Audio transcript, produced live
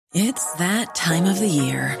It's that time of the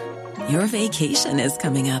year. Your vacation is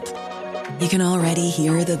coming up. You can already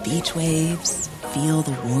hear the beach waves, feel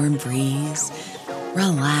the warm breeze,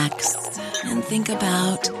 relax, and think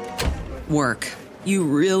about work. You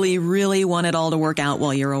really, really want it all to work out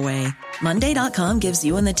while you're away. Monday.com gives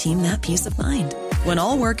you and the team that peace of mind. When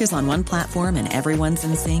all work is on one platform and everyone's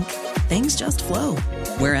in sync, things just flow.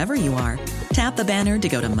 Wherever you are, tap the banner to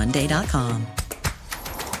go to Monday.com.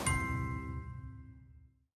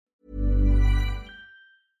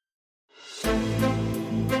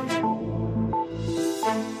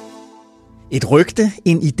 Et rygte,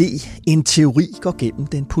 en idé, en teori går gennem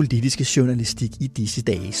den politiske journalistik i disse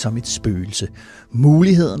dage som et spøgelse.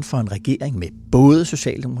 Muligheden for en regering med både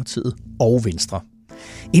Socialdemokratiet og Venstre.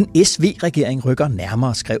 En SV-regering rykker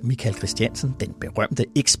nærmere, skrev Michael Christiansen, den berømte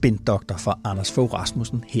eks-spindoktor for Anders Fogh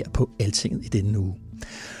Rasmussen, her på Altinget i denne uge.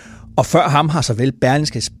 Og før ham har såvel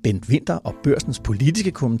Berlingskes Bent Winther og Børsens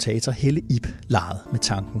politiske kommentator Helle Ib leget med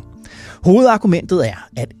tanken. Hovedargumentet er,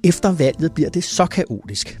 at efter valget bliver det så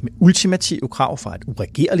kaotisk med ultimative krav fra et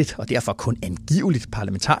uregerligt og derfor kun angiveligt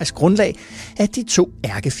parlamentarisk grundlag, at de to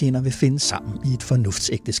ærkefjender vil finde sammen i et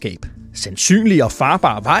fornuftsægteskab. Sandsynlig og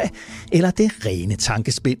farbar vej, eller det rene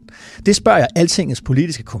tankespind? Det spørger jeg Altingets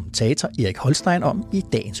politiske kommentator Erik Holstein om i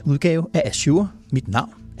dagens udgave af Azure. Mit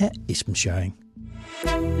navn er Esben Schøring.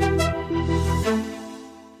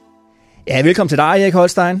 Ja, velkommen til dig, Erik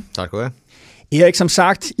Holstein. Tak skal du have. Erik, som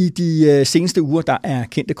sagt, i de seneste uger, der er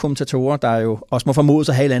kendte kommentatorer, der jo også må formodes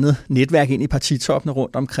at have et andet netværk ind i partitoppene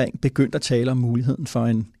rundt omkring, begyndt at tale om muligheden for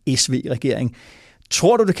en SV-regering.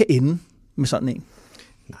 Tror du, det kan ende med sådan en?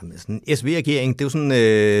 Nej, men sådan en SV-regering, det er jo sådan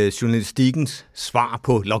journalistikkens svar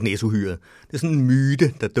på Loch Ness-uhyret. Det er sådan en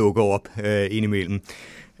myte, der dukker op indimellem.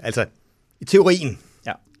 Altså, i teorien,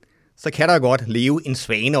 så kan der godt leve en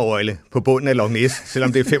svaneøgle på bunden af Loch Ness,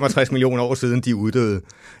 selvom det er 65 millioner år siden, de uddøde.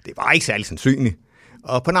 Det var ikke særlig sandsynligt.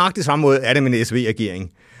 Og på nøjagtig samme måde er det med en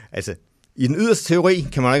SV-regering. Altså, i den yderste teori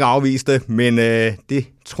kan man ikke afvise det, men det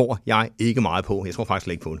tror jeg ikke meget på. Jeg tror faktisk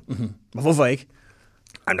slet ikke på det. Mm-hmm. Hvorfor ikke?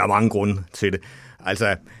 Der er mange grunde til det.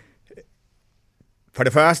 Altså, for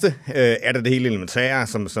det første er det helt elementære,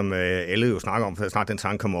 som alle jo snakker om, for snart den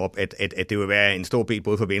tanke kommer op, at det vil være en stor bed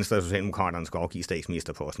både for Venstre og Socialdemokraterne skal afgive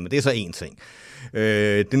statsministerposten. Men det er så én ting.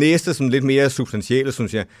 Det næste, som lidt mere substantielle,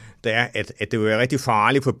 synes jeg, det er, at det vil være rigtig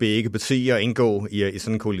farligt for begge partier at indgå i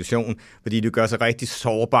sådan en koalition, fordi det gør sig rigtig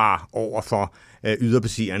sårbare over for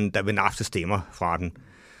yderpartierne, der vil nafte stemmer fra den.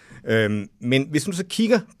 Men hvis man så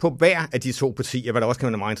kigger på hver af de to partier, hvad der også kan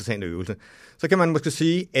være en meget interessant øvelse, så kan man måske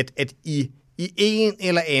sige, at i en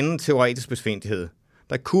eller anden teoretisk besvindelighed,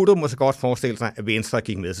 der kunne du måske godt forestille sig, at Venstre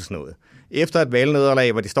gik med til sådan noget. Efter et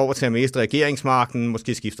valgnederlag, hvor de står til at miste regeringsmagten,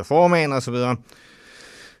 måske skifter formand og så videre,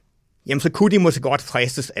 jamen så kunne de måske godt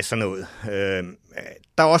fristes af sådan noget.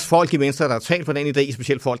 Der er også folk i Venstre, der har talt på den idé,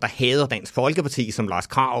 specielt folk, der hader Dansk Folkeparti, som Lars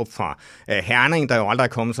Krarup fra Herning, der jo aldrig er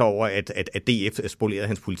kommet sig over, at DF spolerede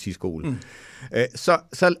hans politiskole.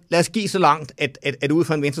 Så lad os give så langt, at ud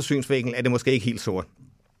fra en Venstre synsvinkel er det måske ikke helt sort.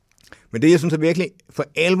 Men det, jeg synes er virkelig for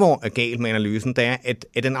alvor er galt med analysen, det er,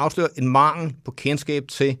 at den afslører en mangel på kendskab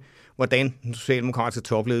til, hvordan den socialdemokratiske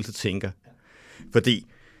topledelse tænker. Fordi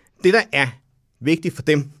det, der er vigtigt for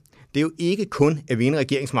dem, det er jo ikke kun at vinde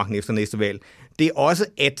regeringsmagten efter næste valg. Det er også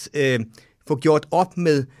at få gjort op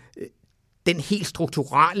med den helt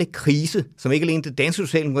strukturelle krise, som ikke alene det danske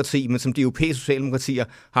socialdemokrati, men som de europæiske socialdemokratier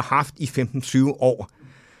har haft i 15-20 år.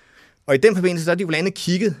 Og i den forbindelse, så har de blandt andet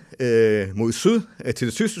kigget mod syd til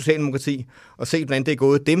det tyske socialdemokrati, og set, hvordan det er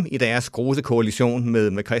gået dem i deres große koalition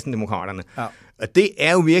med kristendemokraterne. Ja. Og det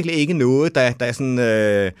er jo virkelig ikke noget, der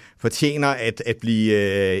sådan, fortjener at blive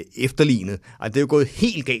efterlignet. Altså, det er jo gået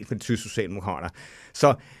helt galt for de tyske socialdemokrater.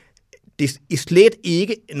 Så det er slet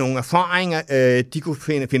ikke nogle erfaringer, de kunne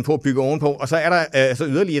finde på at bygge ovenpå. Og så er der så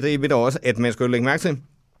yderligere det ved der også, at man skal lægge mærke til,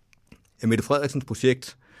 at Mette Frederiksens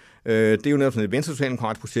projekt, det er jo netop sådan et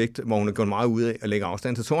venstresocialdemokratisk projekt, hvor hun har gjort meget ud af at lægge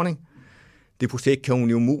afstand til Thorning. Det projekt kan hun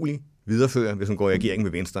jo umuligt videreføre, hvis hun går i regering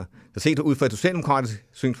med Venstre. Så set ud fra et socialdemokratisk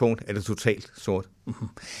synspunkt, er det totalt sort. Mm-hmm.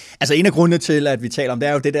 Altså en af grundene til, at vi taler om, det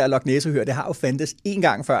er jo det der Loch Ness-uhyre. Det har jo fandtes en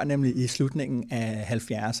gang før, nemlig i slutningen af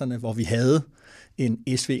 70'erne, hvor vi havde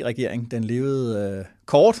en SV-regering. Den levede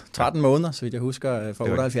kort, 13 måneder, så vidt jeg husker, fra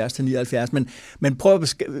 78 til 79. Men prøv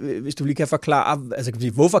at hvis du lige kan forklare,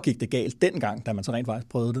 altså, hvorfor gik det galt dengang, da man så rent faktisk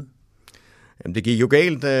prøvede det? Jamen, det gik jo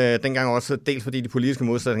galt dengang også, dels fordi de politiske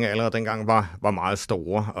modsætninger allerede dengang var meget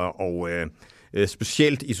store, og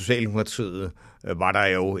specielt i Socialdemokratiet var der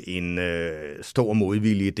jo en stor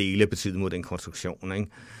modvilje dele af partiet mod den konstruktion, ikke?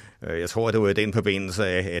 Jeg tror, det var i den forbindelse,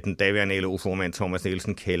 at den daværende LO-formand Thomas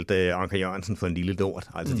Nielsen kaldte Anker Jørgensen for en lille lort.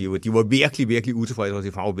 Altså, de var virkelig, virkelig utilfredse hos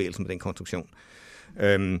i fagbevægelsen med den konstruktion.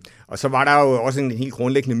 Og så var der jo også en helt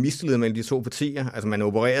grundlæggende mistillid mellem de to partier. Altså man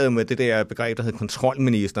opererede med det der begreb, der hed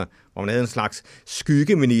kontrolminister, hvor man havde en slags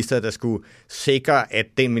skyggeminister, der skulle sikre, at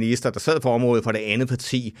den minister, der sad på området fra det andet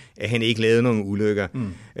parti, at han ikke lavede nogen ulykker.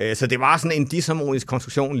 Så det var sådan en disharmonisk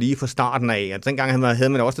konstruktion lige fra starten af. Altså, dengang havde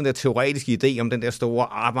man også den der teoretiske idé om den der store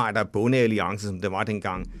arbejder-bondealliance, som det var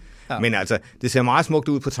dengang. Ja. Men altså, det ser meget smukt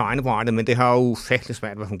ud på tegnebrættet, men det har jo fattelig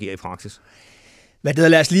svært at fungere i praksis.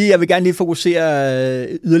 Jeg vil gerne lige fokusere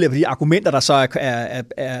yderligere på de argumenter, der så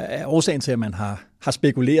er årsagen til, at man har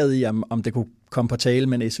spekuleret i, om det kunne komme på tale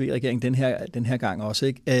med en SV-regering den her gang også.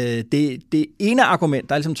 Ikke? Det ene argument,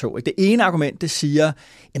 der er ligesom to. Ikke? Det ene argument, det siger,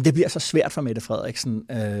 at det bliver så svært for Mette Frederiksen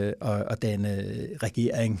at danne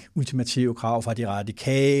regering. Ultimative krav fra de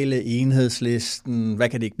radikale, Enhedslisten, hvad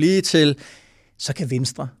kan det ikke blive til? Så kan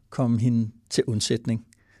Venstre komme hende til undsætning.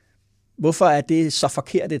 Hvorfor er det så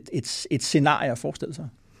forkert et scenarie at forestille sig?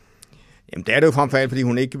 Jamen, det er det jo frem for alt, fordi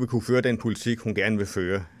hun ikke vil kunne føre den politik, hun gerne vil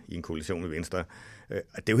føre i en koalition med Venstre. Det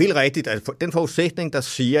er jo helt rigtigt, at den forudsætning, der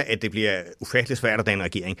siger, at det bliver ufattelig svært at danne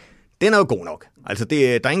regering, den er jo god nok. Altså,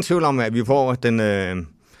 der er ingen tvivl om, at vi får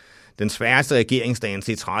den sværeste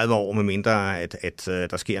regeringsdannelse i 30 år, medmindre at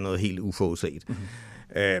der sker noget helt uforudset.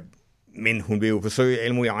 Men hun vil jo forsøge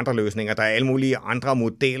alle mulige andre løsninger. Der er alle mulige andre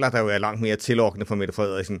modeller, der jo er langt mere tillokkende for Mette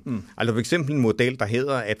Frederiksen. Altså for eksempel en model, der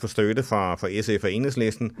hedder at få støtte fra SF og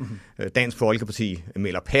Enhedslisten. Dansk Folkeparti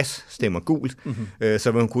melder pas, stemmer gult.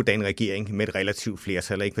 Så vil hun kunne danne regering med et relativt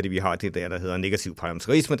flertal. Ikke fordi vi har det der hedder negativ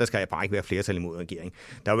parlamentarisme. Der skal bare ikke være flertal imod regering.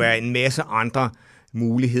 Der vil være en masse andre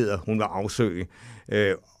muligheder, hun vil afsøge.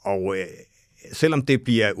 Selvom det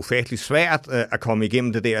bliver ufatteligt svært at komme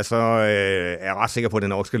igennem det der, så er jeg ret sikker på, at det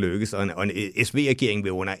nok skal lykkes. Og en SV-regering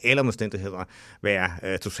vil under alle omstændigheder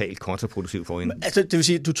være totalt kontraproduktiv for hende. Altså, det vil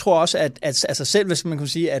sige, du tror også, at altså selv hvis man kan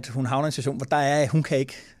sige, at hun havner i en situation, hvor hun kan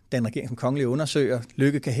ikke den regering som kongelig undersøger,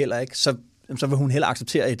 Løkke kan heller ikke, så vil hun heller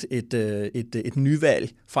acceptere et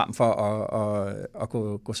nyvalg frem for at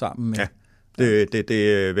gå sammen med... Ja.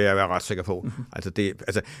 Det vil jeg være ret sikker på. Altså,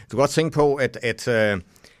 du kan godt tænke på, at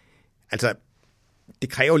det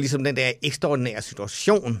kræver ligesom den der ekstraordinære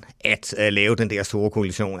situation at lave den der store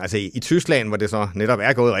koalition. Altså i Tyskland, hvor det så netop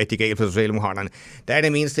er gået rigtig galt for Socialdemokraterne, der er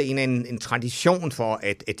det mindste en tradition for,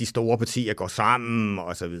 at de store partier går sammen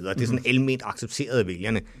og så videre. Det er sådan almindeligt accepteret af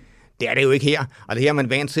vælgerne. Det er det jo ikke her. Og det her er man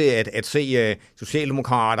vant til at se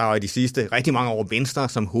Socialdemokrater og de sidste rigtig mange år Venstre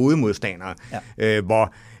som hovedmodstandere,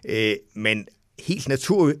 hvor man helt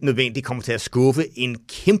naturnødvendigt kommer til at skuffe en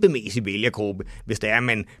kæmpemæssig vælgergruppe, hvis det er, at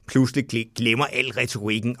man pludselig glemmer al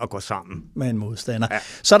retorikken og går sammen. Med en modstander. Ja.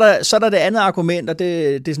 Så er der det andet argument, og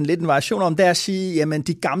det er sådan lidt en variation om, det er at sige, jamen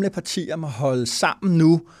de gamle partier må holde sammen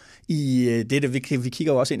nu i det, vi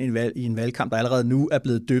kigger jo også ind i en valgkamp, der allerede nu er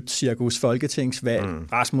blevet døbt Cirkus Folketingsvalg,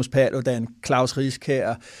 Rasmus Paludan, Claus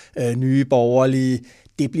Riskær, Nye Borgerlige.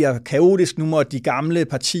 Det bliver kaotisk nu, må de gamle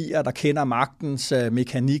partier, der kender magtens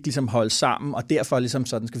mekanik, ligesom holde sammen, og derfor ligesom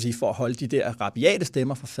sådan, skal vi sige, for at holde de der rabiate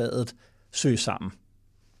stemmer fra fadet, søge sammen.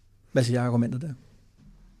 Hvad siger argumentet der?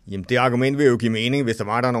 Jamen, det argument vil jo give mening, hvis der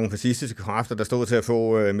var nogle fascistiske kræfter, der stod til at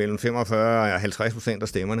få mellem 45 og 50% af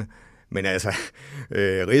stemmerne. Men altså,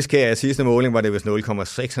 Riskær sidste måling var det vist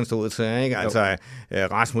 0,6, han stod til, ikke? Altså,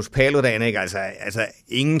 Rasmus Paludan, ikke? Altså,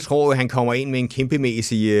 ingen tror, han kommer ind med en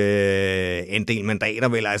kæmpemæssig andel mandater,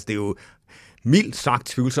 vel? Altså, det er jo mildt sagt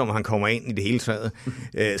tvivlsomt, at han kommer ind i det hele taget.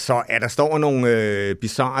 Så der står nogle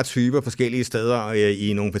bizarre typer forskellige steder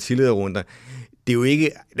i nogle partilederrunder. Det er jo ikke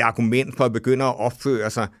et argument for at begynde at opføre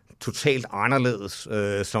sig totalt anderledes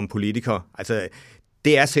som politiker. Altså,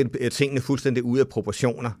 det er at sætte tingene fuldstændig ud af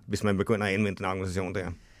proportioner, hvis man begynder at anvende den argumentation der.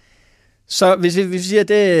 Så hvis vi siger, at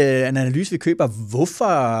det er en analyse, vi køber, hvorfor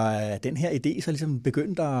er den her idé så ligesom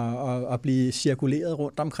begyndt at blive cirkuleret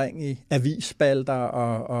rundt omkring i avisspalter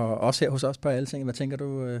og også her hos os på Altinget? Hvad tænker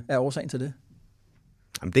du er årsagen til det?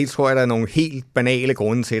 Jamen, det tror jeg, der er nogle helt banale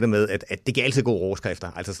grunde til det med, at det kan altid gå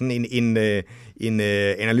overskrifter. Altså sådan en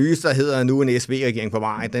analyse, der hedder nu en SV-regering på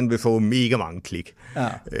vej, den vil få mega mange klik. Ja.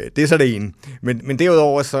 Det er så det ene. Men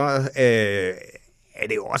derudover så er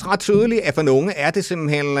det jo også ret tydeligt, at for nogle er det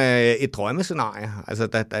simpelthen et drømmescenarie.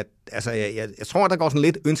 Altså, jeg tror, der går sådan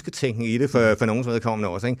lidt ønsketænkning i det for nogens vedkommende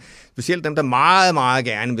også. Ikke? Specielt dem, der meget, meget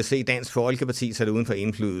gerne vil se Dansk Folkeparti sætte uden for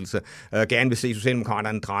indflydelse, gerne vil se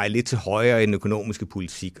Socialdemokraterne dreje lidt til højre i den økonomiske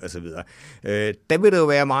politik osv. Der vil det jo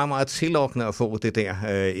være meget, meget tillokkende at få det der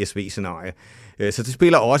SV-scenarie. Så det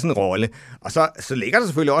spiller også en rolle. Og så ligger der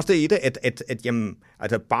selvfølgelig også det i det, at jamen,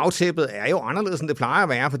 altså bagtæppet er jo anderledes, end det plejer at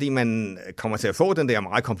være, fordi man kommer til at få den der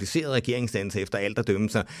meget komplicerede regeringsdannelse efter alt at dømme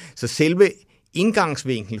sig. Så selve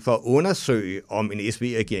indgangsvinkel for at undersøge, om en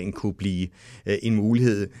SV-regering kunne blive en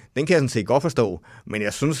mulighed, den kan jeg sådan set godt forstå, men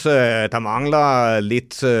jeg synes, der mangler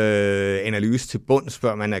lidt analyse til bunds,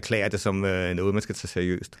 før man erklærer det som noget, man skal tage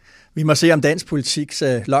seriøst. Vi må se, om dansk politiks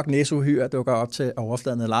Loch Ness-uhyre dukker op til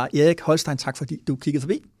overfladen eller ej. Erik Holstein, tak fordi du kiggede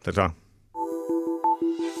forbi. Tak.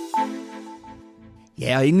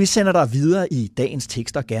 Ja, og inden vi sender dig videre i dagens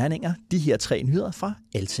tekster og gerninger, de her 3 nyheder fra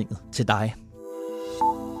Altinget til dig.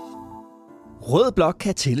 Rød blok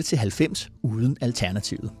kan tælle til 90 uden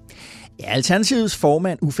Alternativet. Ja, Alternativets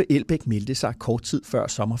formand Uffe Elbæk meldte sig kort tid før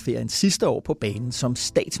sommerferien sidste år på banen som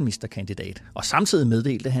statsministerkandidat. Og samtidig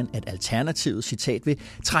meddelte han, at Alternativet, citat, vil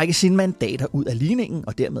trække sine mandater ud af ligningen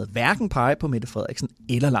og dermed hverken pege på Mette Frederiksen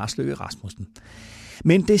eller Lars Løkke Rasmussen.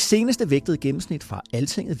 Men det seneste vægtede gennemsnit fra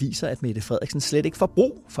Altinget viser, at Mette Frederiksen slet ikke får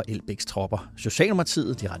brug for Elbæks tropper.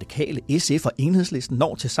 Socialdemokratiet, De Radikale, SF og Enhedslisten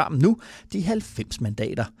når til sammen nu de 90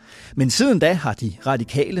 mandater. Men siden da har De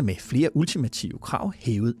Radikale med flere ultimative krav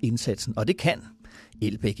hævet indsatsen, og det kan,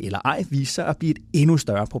 Elbæk eller ej, vise sig at blive et endnu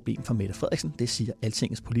større problem for Mette Frederiksen, det siger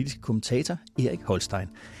Altingets politiske kommentator Erik Holstein.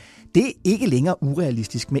 Det er ikke længere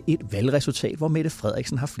urealistisk med et valgresultat, hvor Mette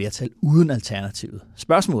Frederiksen har flertal uden Alternativet.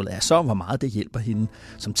 Spørgsmålet er så, hvor meget det hjælper hende.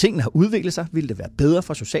 Som tingene har udviklet sig, ville det være bedre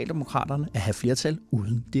for Socialdemokraterne at have flertal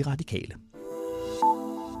uden De Radikale.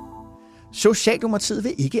 Socialdemokratiet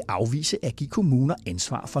vil ikke afvise at give kommuner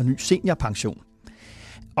ansvar for ny seniorpension.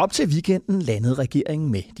 Op til weekenden landede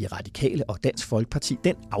regeringen med De Radikale og Dansk Folkeparti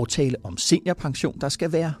den aftale om seniorpension, der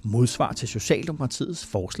skal være modsvar til Socialdemokratiets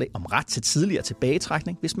forslag om ret til tidligere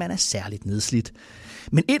tilbagetrækning, hvis man er særligt nedslidt.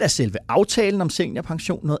 Men et er selve aftalen om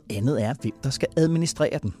seniorpension, noget andet er, hvem der skal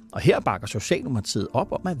administrere den. Og her bakker Socialdemokratiet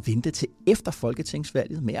op om at vente til efter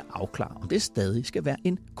folketingsvalget med at afklare, om det stadig skal være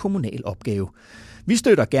en kommunal opgave. Vi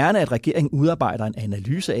støtter gerne, at regeringen udarbejder en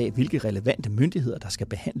analyse af, hvilke relevante myndigheder, der skal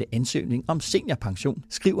behandle ansøgning om seniorpension,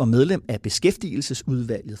 skriver medlem af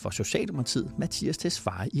Beskæftigelsesudvalget for Socialdemokratiet, Mathias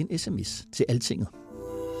Tesfaye, i en sms til Altinget.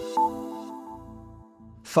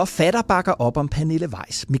 Forfatter bakker op om Pernille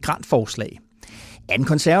Weiss migrantforslag. Den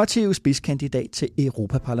konservative spidskandidat til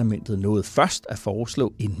Europaparlamentet nåede først at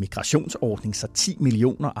foreslå en migrationsordning, så 10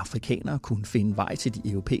 millioner afrikanere kunne finde vej til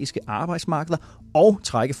de europæiske arbejdsmarkeder og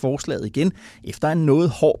trække forslaget igen efter en noget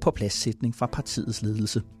hård på pladssætning fra partiets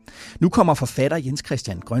ledelse. Nu kommer forfatter Jens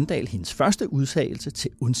Christian Grøndal hendes første udtalelse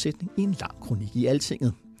til undsætning i en lang kronik i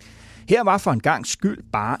Altinget. Her var for en gang skyld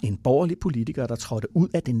bare en borgerlig politiker, der trådte ud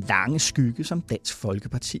af den lange skygge, som Dansk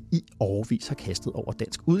Folkeparti i årevis har kastet over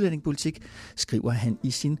dansk udlændingepolitik, skriver han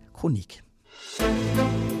i sin kronik.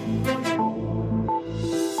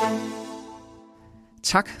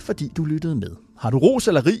 Tak fordi du lyttede med. Har du ros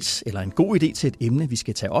eller ris eller en god idé til et emne, vi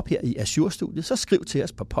skal tage op her i Azure-studiet, så skriv til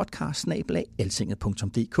os på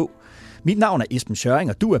podcast@altinget.dk. Mit navn er Esben Schøring,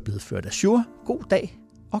 og du er blevet ført Azure. God dag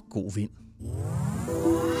og god vind.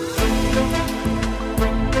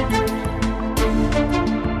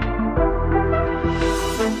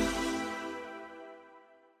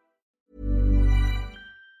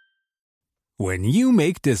 When you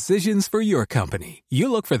make decisions for your company,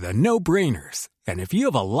 you look for the no-brainers. And if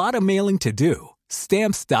you have a lot of mailing to do,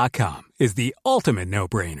 Stamps.com is the ultimate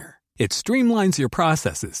no-brainer. It streamlines your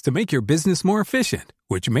processes to make your business more efficient,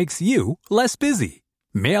 which makes you less busy.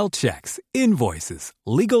 Mail checks, invoices,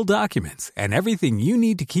 legal documents, and everything you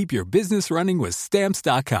need to keep your business running with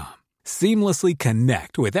Stamps.com. Seamlessly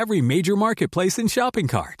connect with every major marketplace and shopping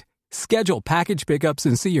cart. Schedule package pickups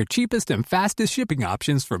and see your cheapest and fastest shipping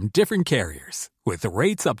options from different carriers, with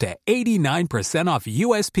rates up to 89% off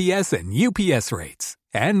USPS and UPS rates.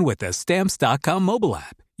 And with the Stamps.com mobile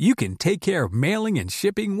app, you can take care of mailing and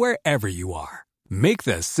shipping wherever you are. Make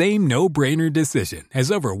the same no-brainer decision as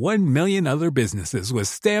over 1 million other businesses with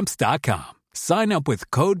Stamps.com. Sign up with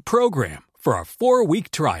code PROGRAM for a 4-week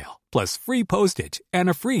trial, plus free postage and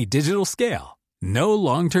a free digital scale. No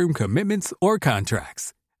long-term commitments or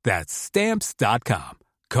contracts. That's Stamps.com.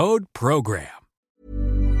 Code PROGRAM.